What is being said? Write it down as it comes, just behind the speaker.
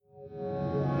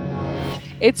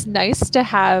it's nice to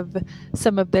have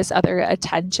some of this other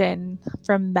attention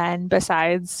from men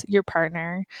besides your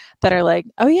partner that are like,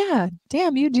 oh yeah,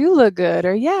 damn, you do look good.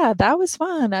 Or yeah, that was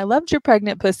fun. I loved your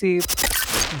pregnant pussy.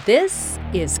 This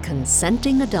is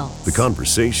Consenting Adults. The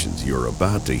conversations you're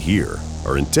about to hear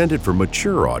are intended for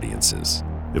mature audiences.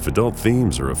 If adult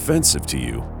themes are offensive to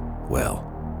you, well,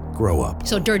 grow up.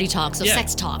 So dirty talk,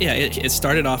 sex talk. Yeah, it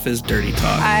started off as dirty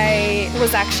talk. I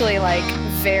was actually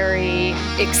very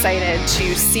excited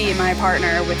to see my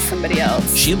partner with somebody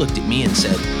else. She looked at me and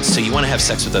said, so you want to have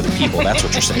sex with other people? That's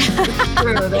what you're saying.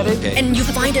 Okay. And you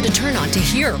find it a turn on to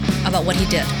hear about what he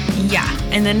did. Yeah,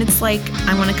 and then it's like,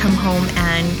 I want to come home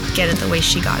and get it the way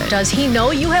she got it. Does he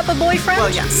know you have a boyfriend? Well,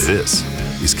 yes. This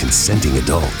is Consenting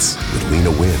Adults with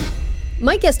Lena Wynn.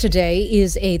 My guest today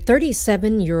is a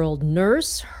 37-year-old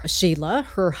nurse, Sheila.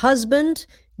 Her husband,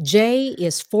 Jay,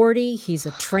 is 40. He's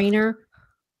a trainer.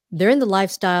 They're in the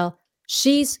lifestyle.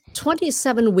 She's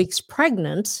 27 weeks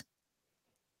pregnant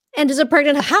and is a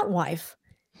pregnant housewife.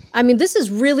 I mean, this is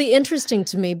really interesting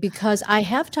to me because I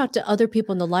have talked to other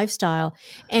people in the lifestyle,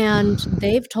 and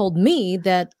they've told me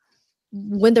that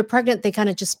when they're pregnant, they kind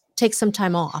of just take some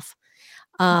time off.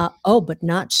 But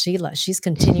not Sheila. She's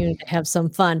continuing to have some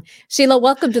fun. Sheila,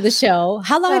 welcome to the show.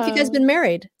 How long have you guys been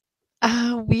married?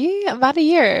 About a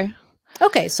year.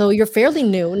 Okay, so you're fairly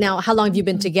new. Now, how long have you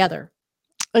been together?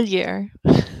 A year.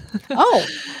 Oh.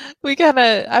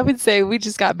 I would say we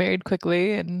just got married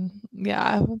quickly, and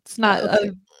yeah, it's not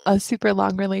a super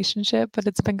long relationship, but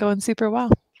it's been going super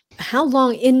well. How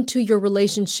long into your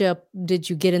relationship did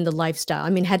you get in the lifestyle?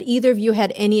 I mean, had either of you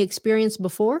had any experience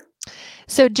before?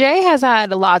 So Jay has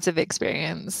had lots of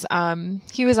experience.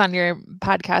 He was on your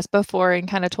podcast before and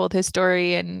kind of told his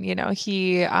story, and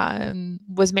he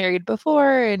was married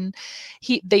before, and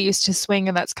they used to swing,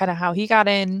 and that's kind of how he got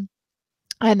in.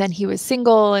 And then he was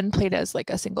single and played as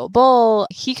like a single bull.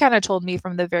 He kind of told me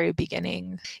from the very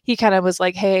beginning, he kind of was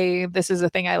like, hey, this is a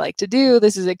thing I like to do.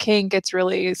 This is a kink. It's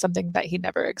really something that he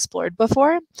never explored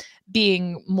before,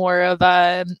 being more of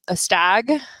a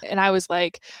stag. And I was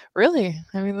like, really?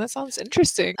 I mean, that sounds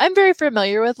interesting. I'm very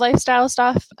familiar with lifestyle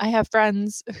stuff. I have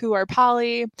friends who are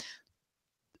poly,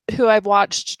 who I've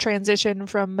watched transition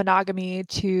from monogamy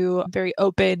to very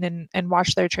open and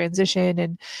watch their transition,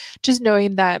 and just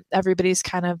knowing that everybody's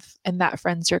kind of in that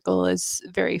friend circle is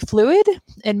very fluid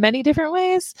in many different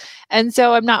ways. And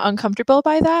so I'm not uncomfortable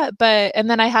by that. And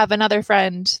then I have another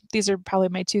friend, these are probably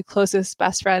my two closest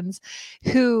best friends,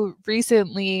 who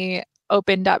recently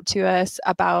opened up to us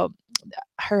about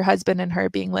her husband and her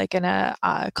being like in a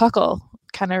cuckold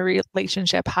kind of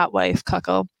relationship, hot wife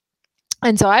cuckold.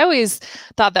 And so I always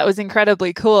thought that was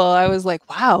incredibly cool. I was like,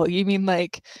 wow, you mean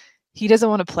like he doesn't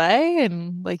want to play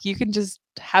and like you can just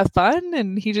have fun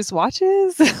and he just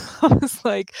watches? I was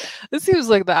like, this seems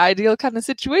like the ideal kind of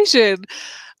situation.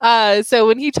 So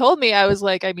when he told me, I was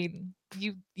like, I mean,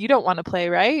 you don't want to play,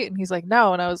 right? And he's like,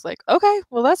 no. And I was like, okay,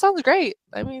 well, that sounds great.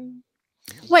 I mean,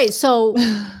 wait, so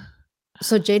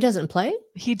Jay doesn't play?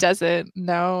 He doesn't,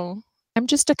 no. I'm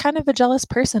just a kind of a jealous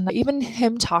person. Even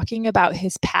him talking about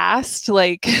his past,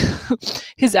 like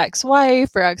his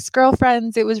ex-wife or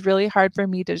ex-girlfriends, it was really hard for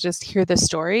me to just hear the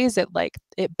stories.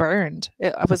 It burned.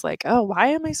 I was like, oh, why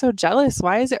am I so jealous?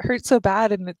 Why does it hurt so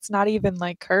bad? And it's not even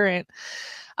like current.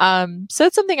 So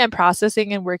it's something I'm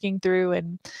processing and working through,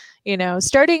 and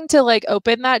starting to like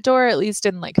open that door, at least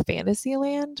in like fantasy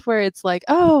land, where it's like,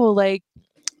 oh, like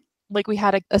we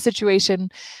had a situation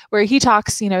where he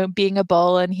talks, being a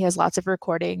bull, and he has lots of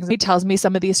recordings. He tells me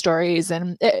some of these stories,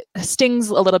 and it stings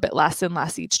a little bit less and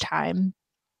less each time.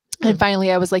 And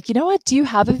finally I was like, you know what? Do you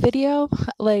have a video?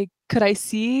 Like, could I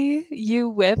see you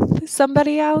with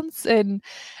somebody else? And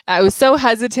I was so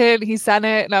hesitant. He sent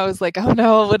it and I was like, oh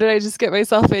no, what did I just get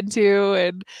myself into?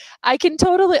 And I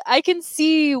can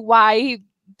see why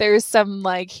there's some,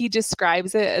 like, he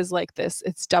describes it as like this,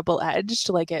 it's double-edged,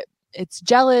 like it's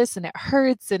jealous and it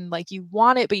hurts and like you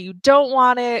want it, but you don't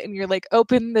want it. And you're like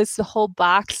open this whole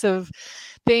box of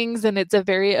things, and it's a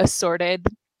very assorted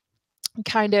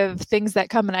kind of things that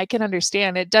come. And I can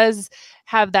understand it does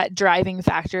have that driving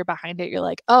factor behind it. You're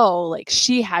like, oh, like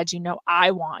she had,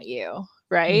 I want you,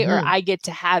 right? Mm-hmm. Or I get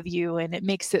to have you. And it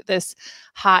makes it this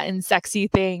hot and sexy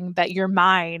thing that you're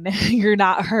mine, you're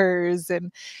not hers.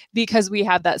 And because we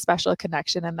have that special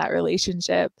connection in that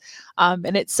relationship,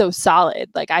 and it's so solid,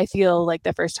 like I feel like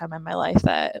the first time in my life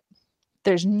that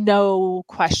there's no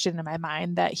question in my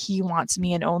mind that he wants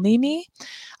me and only me.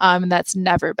 And that's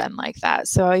never been like that.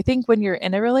 So I think when you're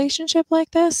in a relationship like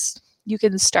this, you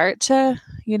can start to,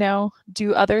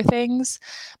 do other things.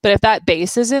 But if that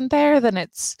base isn't there, then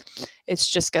it's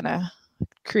just gonna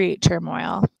create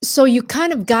turmoil. So you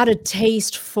kind of got a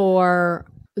taste for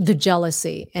the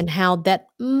jealousy and how that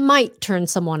might turn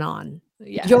someone on.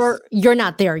 Yes. You're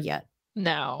not there yet.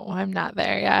 No, I'm not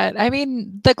there yet. I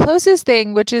mean, the closest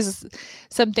thing, which is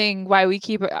something why we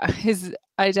keep his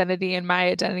identity and my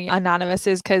identity anonymous,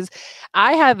 is because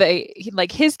I have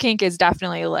his kink is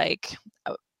definitely like,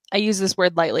 I use this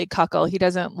word lightly, cuckold. He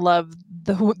doesn't love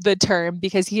the term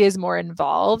because he is more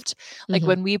involved. Like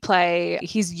when we play,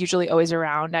 he's usually always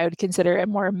around. I would consider it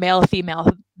more male,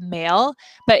 female, male,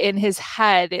 but in his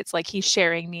head, it's like he's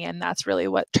sharing me, and that's really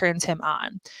what turns him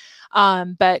on.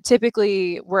 But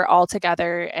typically we're all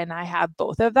together and I have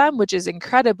both of them, which is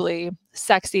incredibly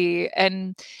sexy.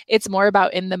 And it's more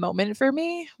about in the moment for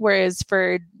me. Whereas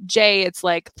for Jay, it's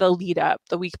like the lead up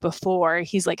the week before.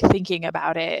 He's like thinking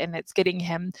about it and it's getting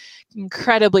him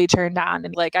incredibly turned on.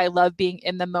 And like, I love being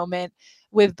in the moment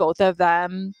with both of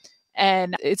them.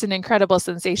 And it's an incredible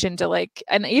sensation to like,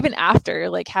 and even after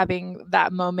like having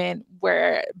that moment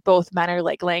where both men are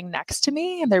like laying next to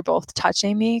me and they're both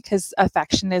touching me, because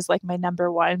affection is like my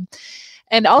number one.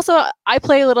 And also I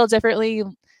play a little differently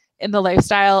in the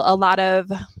lifestyle. A lot of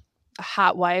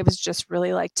hot wives just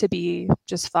really like to be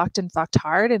just fucked and fucked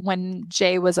hard. And when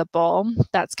Jay was a bull,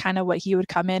 that's kind of what he would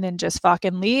come in and just fuck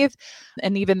and leave.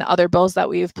 And even the other bulls that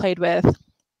we've played with,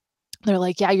 they're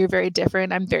like, yeah, you're very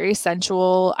different. I'm very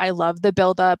sensual. I love the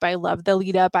build up. I love the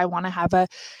lead up. I want to have a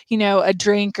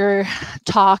drink or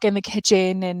talk in the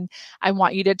kitchen and I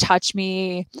want you to touch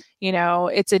me.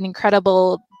 It's an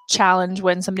incredible challenge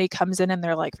when somebody comes in and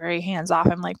they're like very hands off.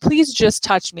 I'm like, please just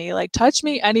touch me. Like, touch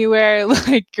me anywhere.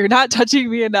 Like, you're not touching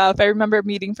me enough. I remember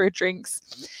meeting for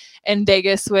drinks in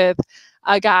Vegas with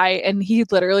a guy and he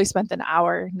literally spent an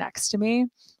hour next to me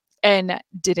and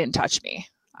didn't touch me.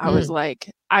 I was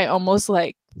like, I almost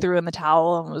like threw in the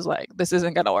towel and was like, this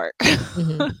isn't going to work.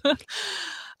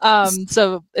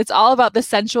 So it's all about the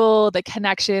sensual, the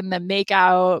connection, the make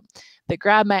out, the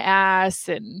grab my ass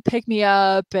and pick me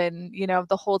up. And,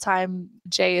 the whole time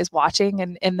Jay is watching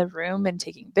and in the room and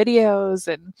taking videos,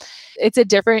 and it's a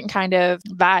different kind of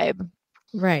vibe.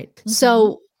 Right.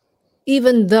 So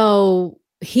even though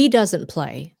he doesn't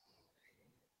play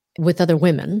with other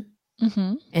women,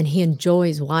 and he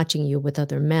enjoys watching you with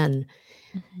other men,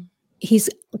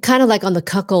 he's kind of like on the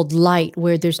cuckold light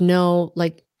where there's no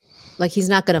like he's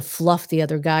not going to fluff the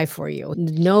other guy for you.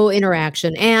 No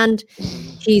interaction. And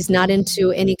he's not into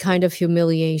any kind of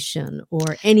humiliation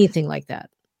or anything like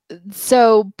that.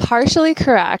 So partially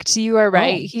correct. You are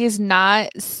right. He's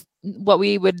not what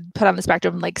we would put on the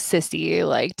spectrum like sissy,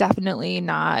 like definitely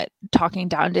not talking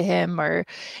down to him or,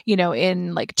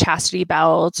 in like chastity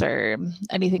belts or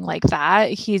anything like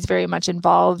that. He's very much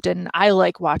involved and I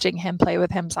like watching him play with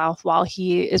himself while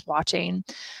he is watching.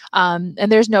 And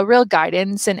there's no real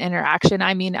guidance and interaction.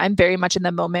 I mean, I'm very much in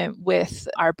the moment with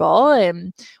our bull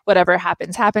and whatever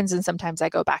happens. And sometimes I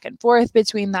go back and forth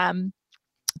between them.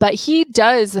 But he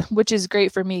does, which is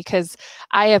great for me because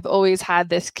I have always had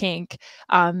this kink.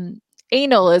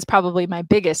 Anal is probably my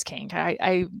biggest kink.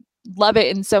 I love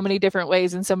it in so many different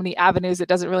ways, in so many avenues. It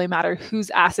doesn't really matter whose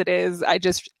ass it is. I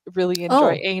just really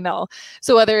enjoy anal.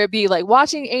 So whether it be like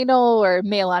watching anal or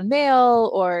male on male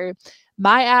or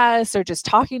my ass or just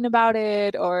talking about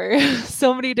it or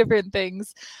so many different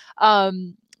things.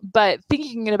 But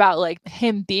thinking about like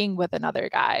him being with another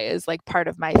guy is like part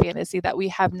of my fantasy that we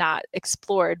have not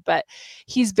explored, but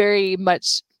he's very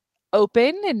much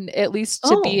open and at least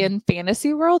to be in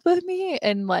fantasy world with me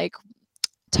and like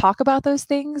talk about those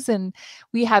things. And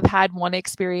we have had one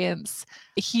experience.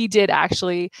 He did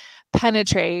actually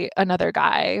penetrate another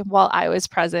guy while I was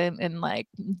present and like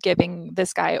giving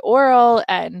this guy oral.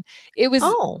 And it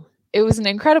was an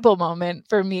incredible moment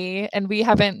for me, and we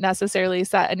haven't necessarily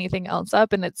set anything else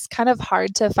up, and it's kind of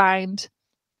hard to find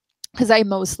because I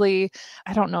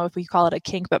don't know if we call it a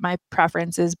kink, but my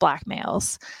preference is black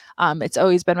males. It's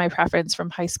always been my preference from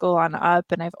high school on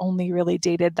up, and I've only really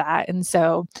dated that. And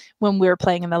so when we were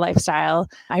playing in the lifestyle,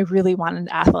 I really wanted an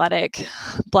athletic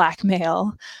black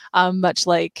male, much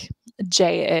like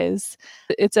Jay is.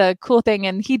 It's a cool thing,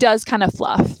 and he does kind of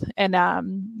fluff, and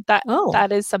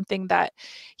that is something that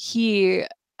he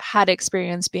had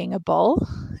experience being a bull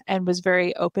and was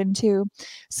very open to.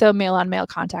 So male on male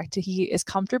contact he is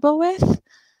comfortable with,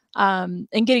 and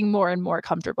getting more and more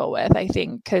comfortable with, I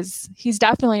think, because he's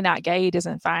definitely not gay. He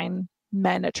doesn't find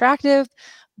men attractive,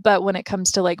 but when it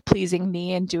comes to like pleasing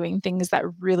me and doing things that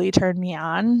really turn me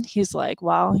on, he's like,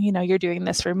 well, you're doing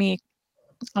this for me.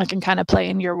 I can kind of play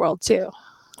in your world too.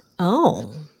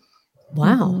 Oh,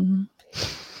 wow.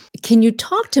 Can you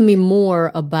talk to me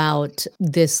more about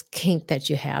this kink that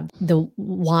you have, the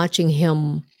watching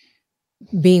him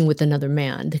being with another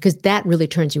man? Because that really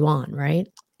turns you on, right?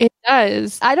 It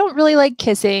does. I don't really like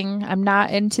kissing. I'm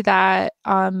not into that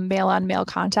male on male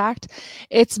contact.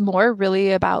 It's more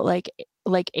really about like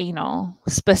anal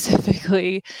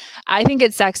specifically. I think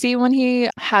it's sexy when he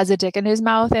has a dick in his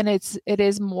mouth, and it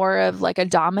is more of like a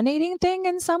dominating thing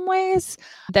in some ways,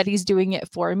 that he's doing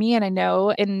it for me. And I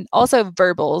know, and also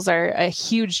verbals are a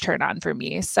huge turn on for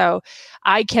me. So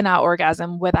I cannot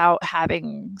orgasm without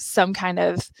having some kind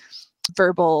of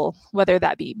verbal, whether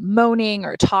that be moaning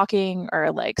or talking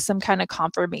or like some kind of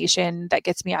confirmation that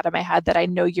gets me out of my head that I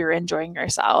know you're enjoying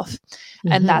yourself.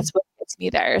 And that's what gets me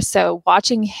there. So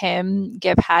watching him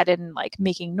give head and like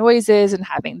making noises and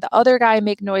having the other guy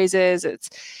make noises, it's,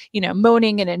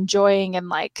 moaning and enjoying and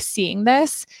like seeing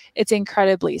this, it's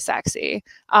incredibly sexy.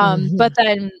 But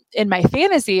then in my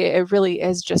fantasy, it really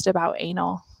is just about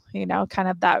anal, kind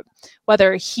of that,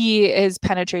 whether he is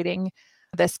penetrating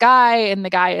this guy and the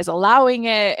guy is allowing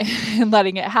it and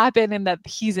letting it happen, and that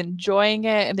he's enjoying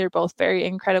it. And they're both very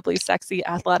incredibly sexy,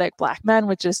 athletic Black men,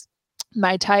 which is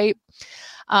my type.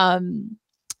 And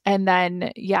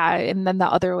then the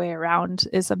other way around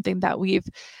is something that we've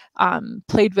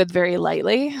played with very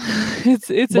lightly. It's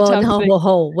a tough thing.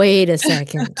 Whoa, wait a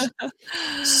second.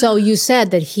 So you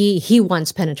said that he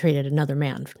once penetrated another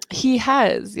man. He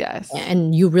has, yes.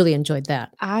 And you really enjoyed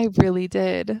that. I really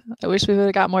did. I wish we would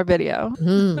have got more video.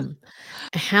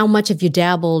 How much have you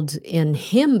dabbled in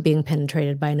him being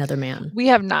penetrated by another man? We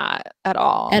have not at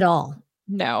all. At all?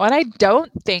 No, and I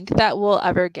don't think that we'll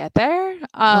ever get there.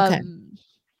 Okay.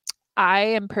 I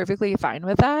am perfectly fine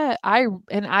with that. I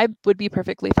would be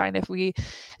perfectly fine if we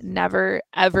never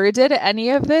ever did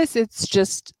any of this. It's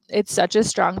such a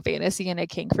strong fantasy and a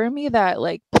kink for me that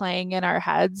like playing in our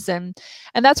heads, and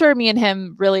that's where me and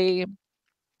him really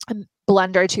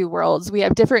blend our two worlds. We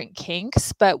have different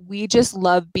kinks, but we just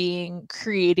love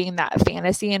creating that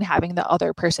fantasy and having the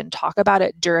other person talk about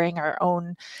it during our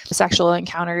own sexual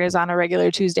encounters on a regular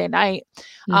Tuesday night.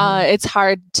 It's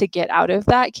hard to get out of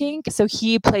that kink. So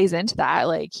he plays into that.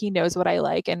 Like he knows what I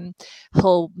like, and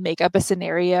he'll make up a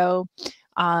scenario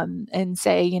and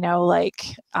say,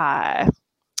 the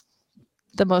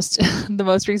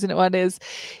most recent one is,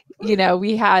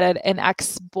 we had an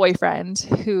ex-boyfriend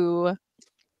who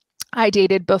I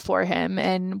dated before him,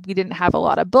 and we didn't have a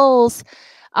lot of bulls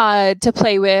to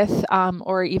play with,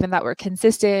 or even that were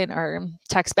consistent or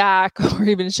text back or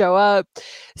even show up.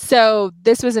 So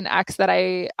this was an ex that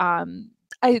I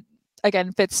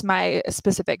again fits my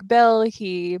specific bill.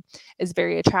 He is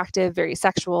very attractive, very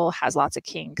sexual, has lots of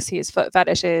kinks. He has foot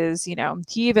fetishes. He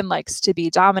even likes to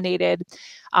be dominated.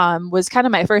 Was kind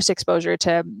of my first exposure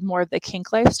to more of the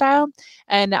kink lifestyle.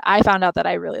 And I found out that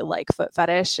I really like foot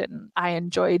fetish, and I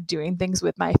enjoyed doing things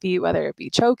with my feet, whether it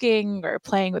be choking or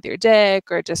playing with your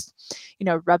dick or just,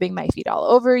 rubbing my feet all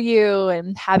over you,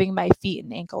 and having my feet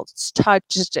and ankles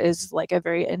touched is like a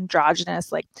very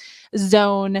androgynous like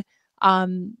zone.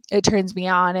 It turns me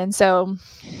on. And so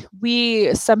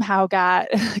we somehow got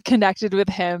connected with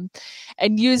him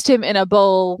and used him in a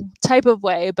bull type of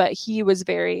way, but he was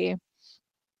very,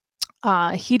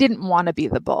 he didn't want to be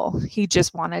the bull. He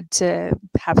just wanted to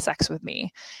have sex with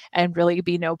me and really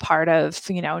be no part of,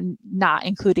 not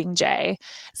including Jay.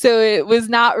 So it was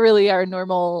not really our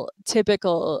normal,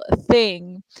 typical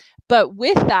thing. But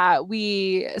with that,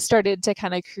 we started to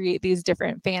kind of create these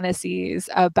different fantasies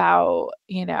about,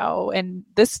 and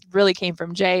this really came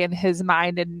from Jay and his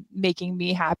mind and making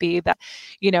me happy that,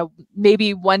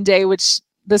 maybe one day, which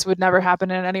this would never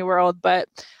happen in any world, but,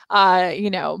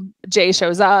 Jay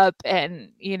shows up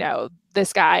and,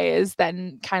 this guy is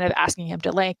then kind of asking him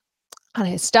to lay on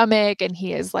his stomach, and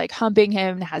he is like humping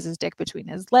him and has his dick between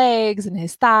his legs and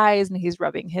his thighs, and he's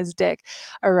rubbing his dick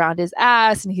around his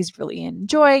ass, and he's really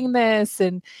enjoying this.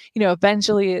 And,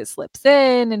 eventually it slips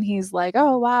in and he's like,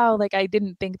 oh, wow, like I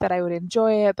didn't think that I would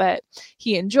enjoy it, but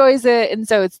he enjoys it. And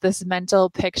so it's this mental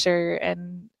picture,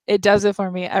 and it does it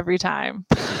for me every time.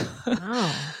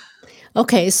 Wow.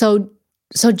 Okay. So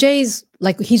Jay's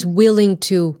like, he's willing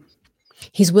to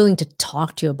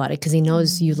talk to you about it because he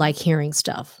knows you like hearing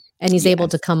stuff. And he's able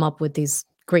to come up with these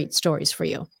great stories for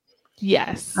you.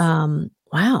 Yes.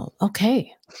 Wow.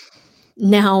 Okay.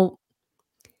 Now,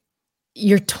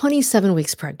 you're 27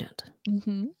 weeks pregnant.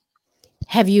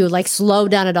 Have you like slowed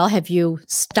down at all? Have you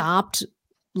stopped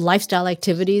lifestyle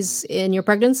activities in your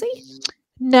pregnancy?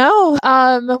 No.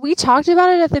 We talked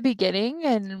about it at the beginning,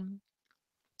 and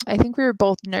I think we were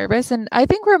both nervous. And I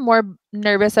think we're more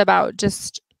nervous about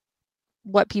just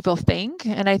what people think.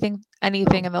 And I think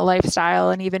anything in the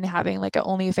lifestyle, and even having like an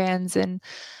OnlyFans and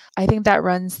I think that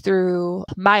runs through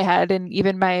my head, and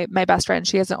even my best friend,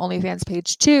 she has an OnlyFans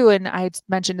page too. And I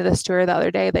mentioned this to her the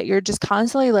other day that you're just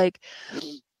constantly like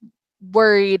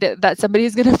worried that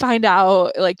somebody's going to find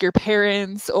out, like your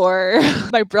parents or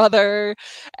my brother,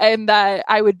 and that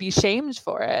I would be shamed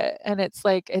for it. And it's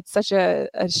like, it's such a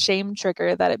shame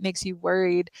trigger that it makes you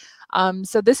worried.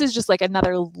 So this is just like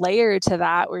another layer to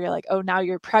that where you're like, oh, now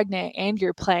you're pregnant and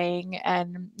you're playing.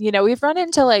 And, we've run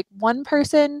into like one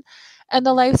person and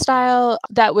the lifestyle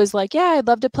that was like, yeah, I'd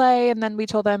love to play. And then we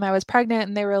told them I was pregnant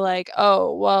and they were like,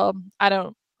 oh, well, I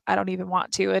don't even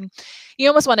want to. And you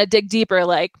almost want to dig deeper.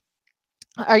 Like,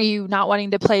 are you not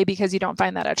wanting to play because you don't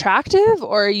find that attractive,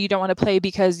 or you don't want to play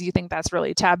because you think that's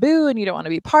really taboo and you don't want to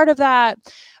be part of that?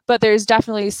 But there's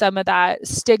definitely some of that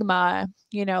stigma,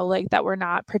 like that we're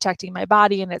not protecting my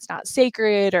body and it's not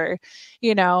sacred, or,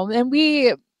 and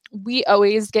we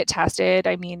always get tested.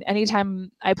 I mean,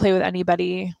 anytime I play with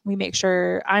anybody, we make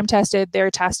sure I'm tested, they're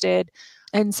tested.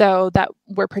 And so that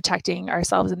we're protecting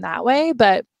ourselves in that way.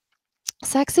 But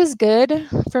sex is good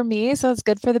for me, so it's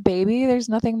good for the baby. There's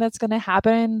nothing that's going to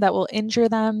happen that will injure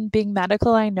them being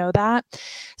medical. I know that.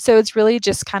 So it's really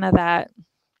just kind of that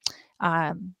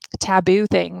taboo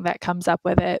thing that comes up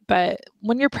with it. But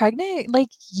when you're pregnant, like,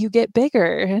 you get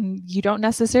bigger and you don't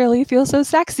necessarily feel so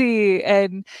sexy.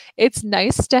 And it's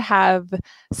nice to have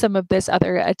some of this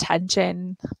other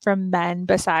attention from men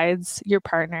besides your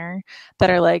partner that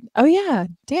are like, oh yeah,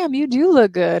 damn, you do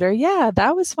look good. Or yeah,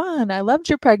 that was fun. I loved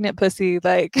your pregnant pussy.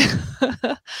 Like,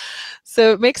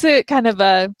 so it makes it kind of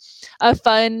a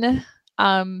fun,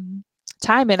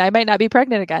 time, and I might not be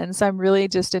pregnant again. So I'm really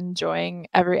just enjoying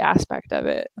every aspect of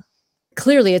it.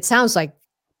 Clearly, it sounds like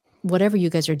whatever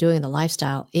you guys are doing in the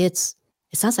lifestyle, it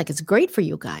sounds like it's great for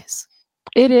you guys.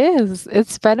 It is.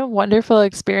 It's been a wonderful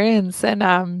experience. And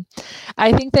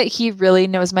I think that he really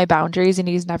knows my boundaries and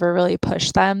he's never really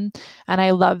pushed them. And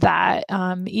I love that.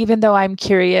 Even though I'm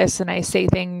curious and I say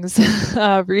things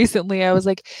recently, I was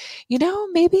like,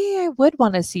 maybe I would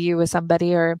want to see you with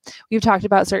somebody, or we've talked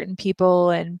about certain people.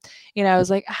 And, I was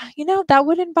like, that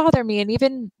wouldn't bother me. And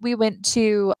even we went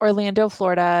to Orlando,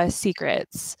 Florida,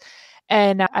 Secrets.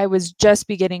 And I was just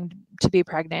beginning to be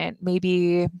pregnant,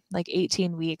 maybe like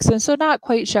 18 weeks. And so not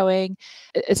quite showing.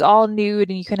 It's all nude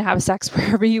and you can have sex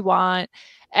wherever you want.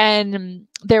 And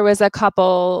there was a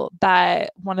couple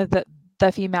that one of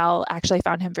the female actually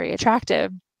found him very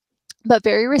attractive, but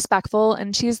very respectful.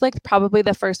 And she's like probably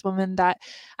the first woman that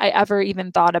I ever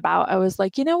even thought about. I was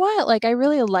like, you know what? Like, I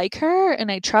really like her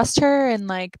and I trust her, and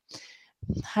like,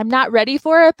 I'm not ready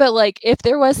for it, but like, if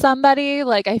there was somebody,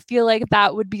 like, I feel like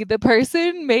that would be the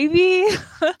person, maybe.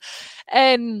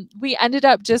 And we ended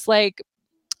up just like,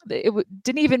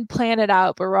 didn't even plan it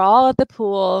out, but we're all at the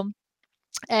pool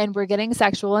and we're getting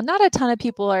sexual, and not a ton of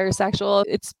people are sexual.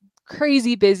 It's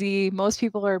crazy busy. Most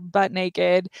people are butt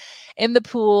naked in the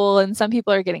pool, and some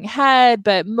people are getting head,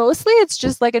 but mostly it's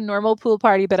just like a normal pool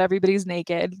party, but everybody's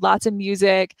naked, lots of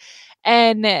music.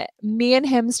 And me and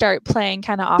him start playing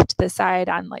kind of off to the side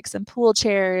on like some pool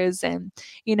chairs. And,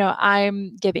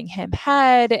 I'm giving him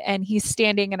head and he's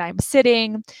standing and I'm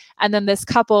sitting. And then this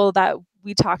couple that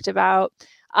we talked about,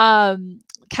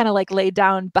 kind of like laid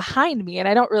down behind me, and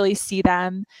I don't really see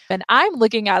them. And I'm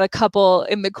looking at a couple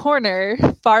in the corner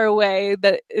far away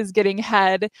that is getting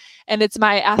head. And it's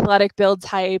my athletic build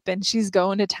type. And she's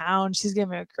going to town. She's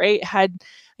giving a great head,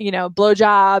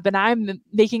 blowjob, and I'm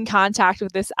making contact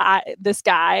with this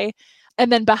guy. And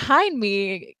then behind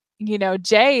me,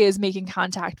 Jay is making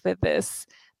contact with this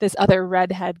other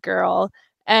redhead girl.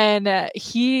 And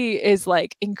he is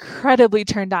like incredibly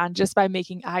turned on just by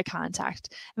making eye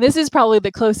contact. And this is probably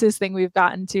the closest thing we've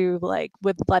gotten to, like,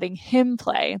 with letting him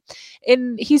play.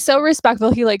 And he's so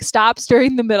respectful. He like stops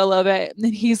during the middle of it.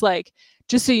 And he's like,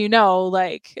 just so you know,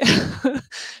 like,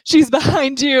 she's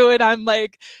behind you. And I'm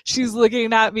like, she's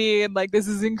looking at me, and like, this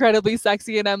is incredibly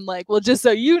sexy. And I'm like, well, just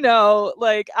so you know,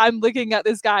 like, I'm looking at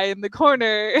this guy in the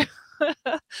corner.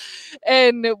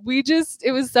 And it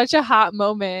was such a hot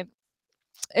moment.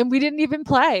 And we didn't even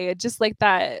play. Just like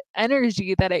that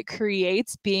energy that it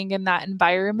creates being in that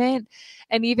environment.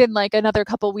 And even like another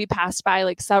couple we passed by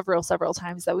like several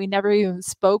times that we never even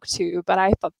spoke to, but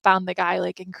I found the guy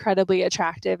like incredibly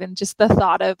attractive. And just the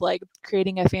thought of like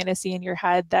creating a fantasy in your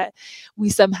head that we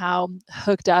somehow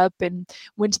hooked up and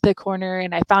went to the corner,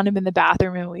 and I found him in the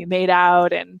bathroom and we made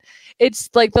out. And it's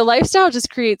like the lifestyle just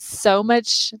creates so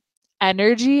much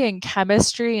energy and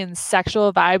chemistry and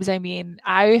sexual vibes. I mean,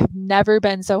 I have never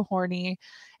been so horny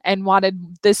and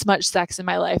wanted this much sex in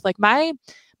my life. Like my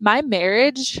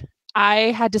marriage,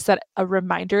 I had to set a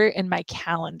reminder in my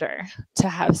calendar to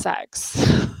have sex.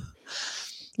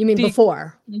 You mean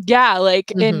before? Yeah, like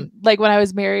Mhm. in like when I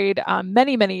was married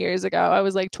many, many years ago. I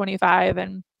was like 25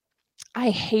 and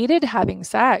I hated having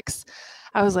sex.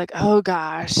 I was like, oh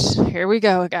gosh, here we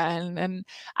go again. And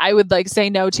I would like say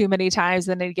no too many times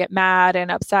and they'd get mad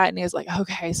and upset. And he was like,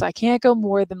 okay, so I can't go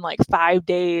more than like 5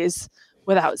 days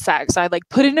without sex. So I'd like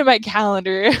put it in my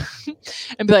calendar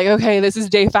and be like, okay, this is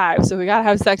day 5. So we got to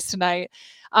have sex tonight.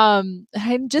 And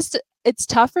just, it's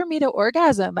tough for me to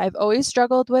orgasm. I've always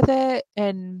struggled with it.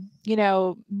 And, you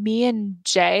know, me and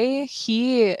Jay,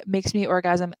 he makes me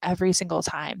orgasm every single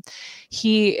time.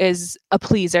 He is a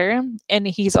pleaser and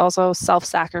he's also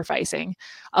self-sacrificing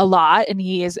a lot. And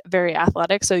he is very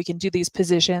athletic. So he can do these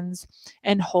positions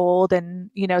and hold.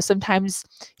 And, you know, sometimes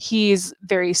he's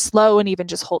very slow and even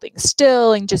just holding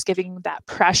still and just giving that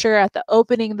pressure at the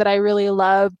opening that I really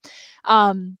love.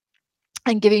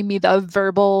 And giving me the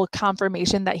verbal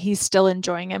confirmation that he's still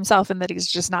enjoying himself and that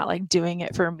he's just not like doing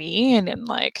it for me and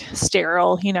like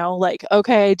sterile, you know, like,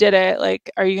 okay, I did it.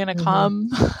 Like, are you going to come?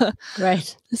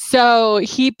 Right. So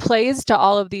he plays to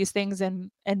all of these things and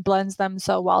blends them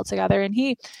so well together. And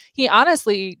he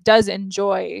honestly does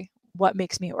enjoy what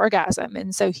makes me orgasm.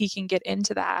 And so he can get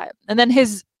into that. And then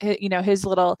his you know, his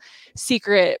little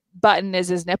secret button is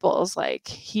his nipples. Like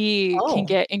he can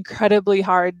get incredibly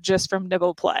hard just from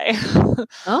nipple play.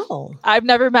 I've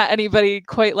never met anybody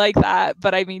quite like that.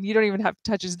 But I mean, you don't even have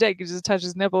to touch his dick. You just touch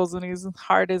his nipples and he's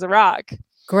hard as a rock.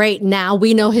 Great. Now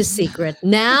we know his secret.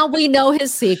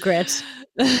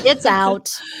 It's out.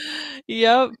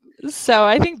 Yep. So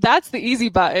I think that's the easy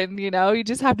button, you know, you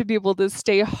just have to be able to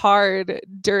stay hard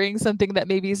during something that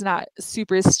maybe is not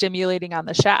super stimulating on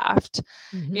the shaft,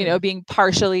 you know, being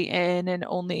partially in and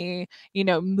only, you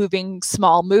know, moving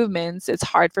small movements. It's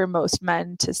hard for most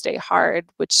men to stay hard,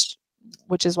 which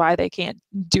is why they can't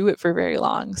do it for very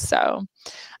long. So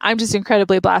I'm just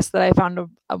incredibly blessed that I found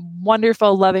a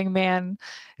wonderful, loving man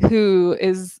who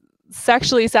is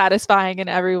sexually satisfying in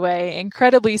every way,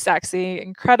 incredibly sexy,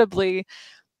 incredibly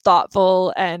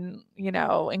thoughtful, and, you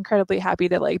know, incredibly happy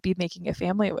to like be making a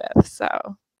family with. So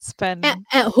it's been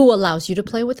and who allows you to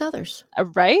play with others,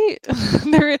 right?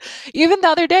 Even the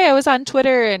other day I was on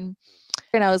Twitter and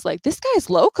I was like, this guy's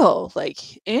local, like,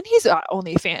 and he's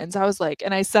OnlyFans. I was like,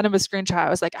 and I sent him a screenshot. I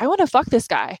was like, I want to fuck this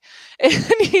guy. And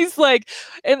he's like,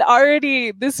 and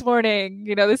already this morning,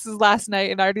 you know, this is last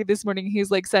night, and already this morning,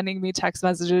 he's like sending me text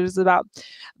messages about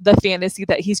the fantasy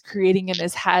that he's creating in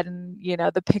his head and, you know,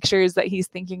 the pictures that he's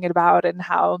thinking about and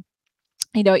how,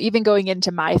 you know, even going into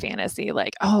my fantasy,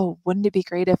 like, oh, wouldn't it be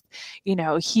great if, you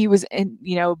know, he was in,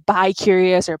 you know,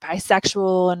 bi-curious or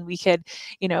bisexual and we could,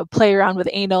 you know, play around with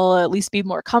anal, at least be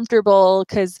more comfortable.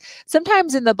 Because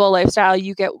sometimes in the bull lifestyle,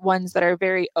 you get ones that are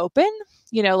very open,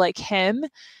 you know, like him,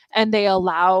 and they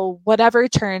allow whatever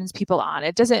turns people on.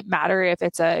 It doesn't matter if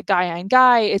it's a guy on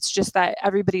guy. It's just that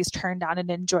everybody's turned on and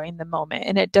enjoying the moment.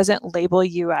 And it doesn't label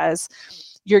you as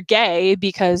you're gay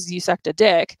because you sucked a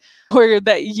dick, or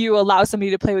that you allow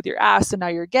somebody to play with your ass and now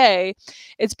you're gay.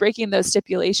 It's breaking those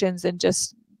stipulations and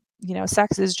just, you know,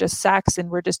 sex is just sex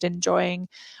and we're just enjoying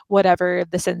whatever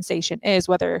the sensation is,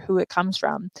 whether who it comes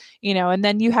from, you know. And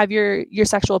then you have your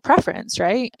sexual preference,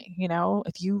 right? You know,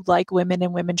 if you like women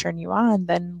and women turn you on,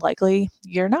 then likely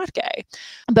you're not gay.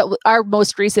 But our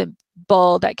most recent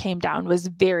bull that came down was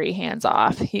very hands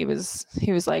off. He was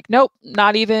like, nope,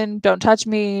 not even, don't touch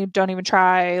me, don't even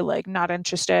try, like, not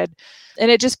interested.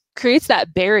 And it just creates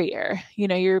that barrier. You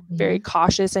know, you're very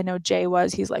cautious. I know Jay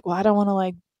was, he's like, well, I don't want to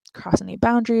like cross any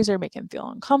boundaries or make him feel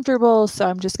uncomfortable. So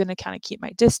I'm just going to kind of keep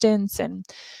my distance. And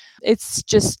it's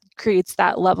just creates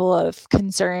that level of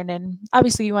concern. And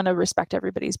obviously you want to respect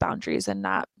everybody's boundaries and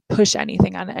not push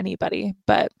anything on anybody.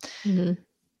 But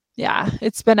yeah,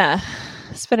 it's been a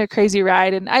crazy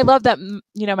ride. And I love that,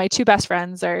 you know, my 2 best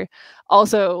friends are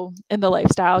also in the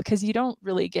lifestyle, because you don't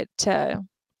really get to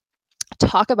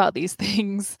talk about these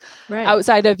things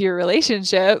outside of your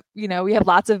relationship. You know, we have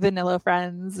lots of vanilla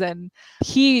friends, and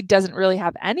he doesn't really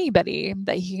have anybody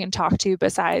that he can talk to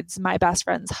besides my best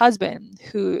friend's husband,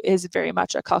 who is very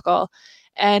much a cuckold.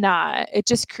 And it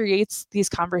just creates these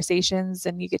conversations,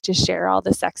 and you get to share all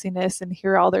the sexiness and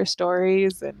hear all their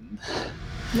stories. And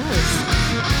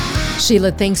nice.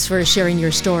 Sheila, thanks for sharing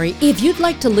your story. If you'd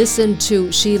like to listen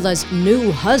to Sheila's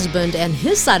new husband and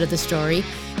his side of the story,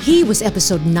 he was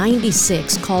episode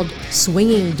 96, called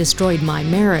Swinging Destroyed My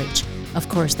Marriage. Of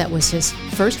course, that was his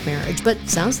first marriage, but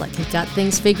sounds like he got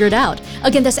things figured out.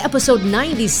 Again, that's episode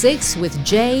 96 with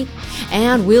Jay,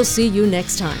 and we'll see you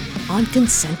next time on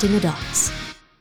Consenting Adults.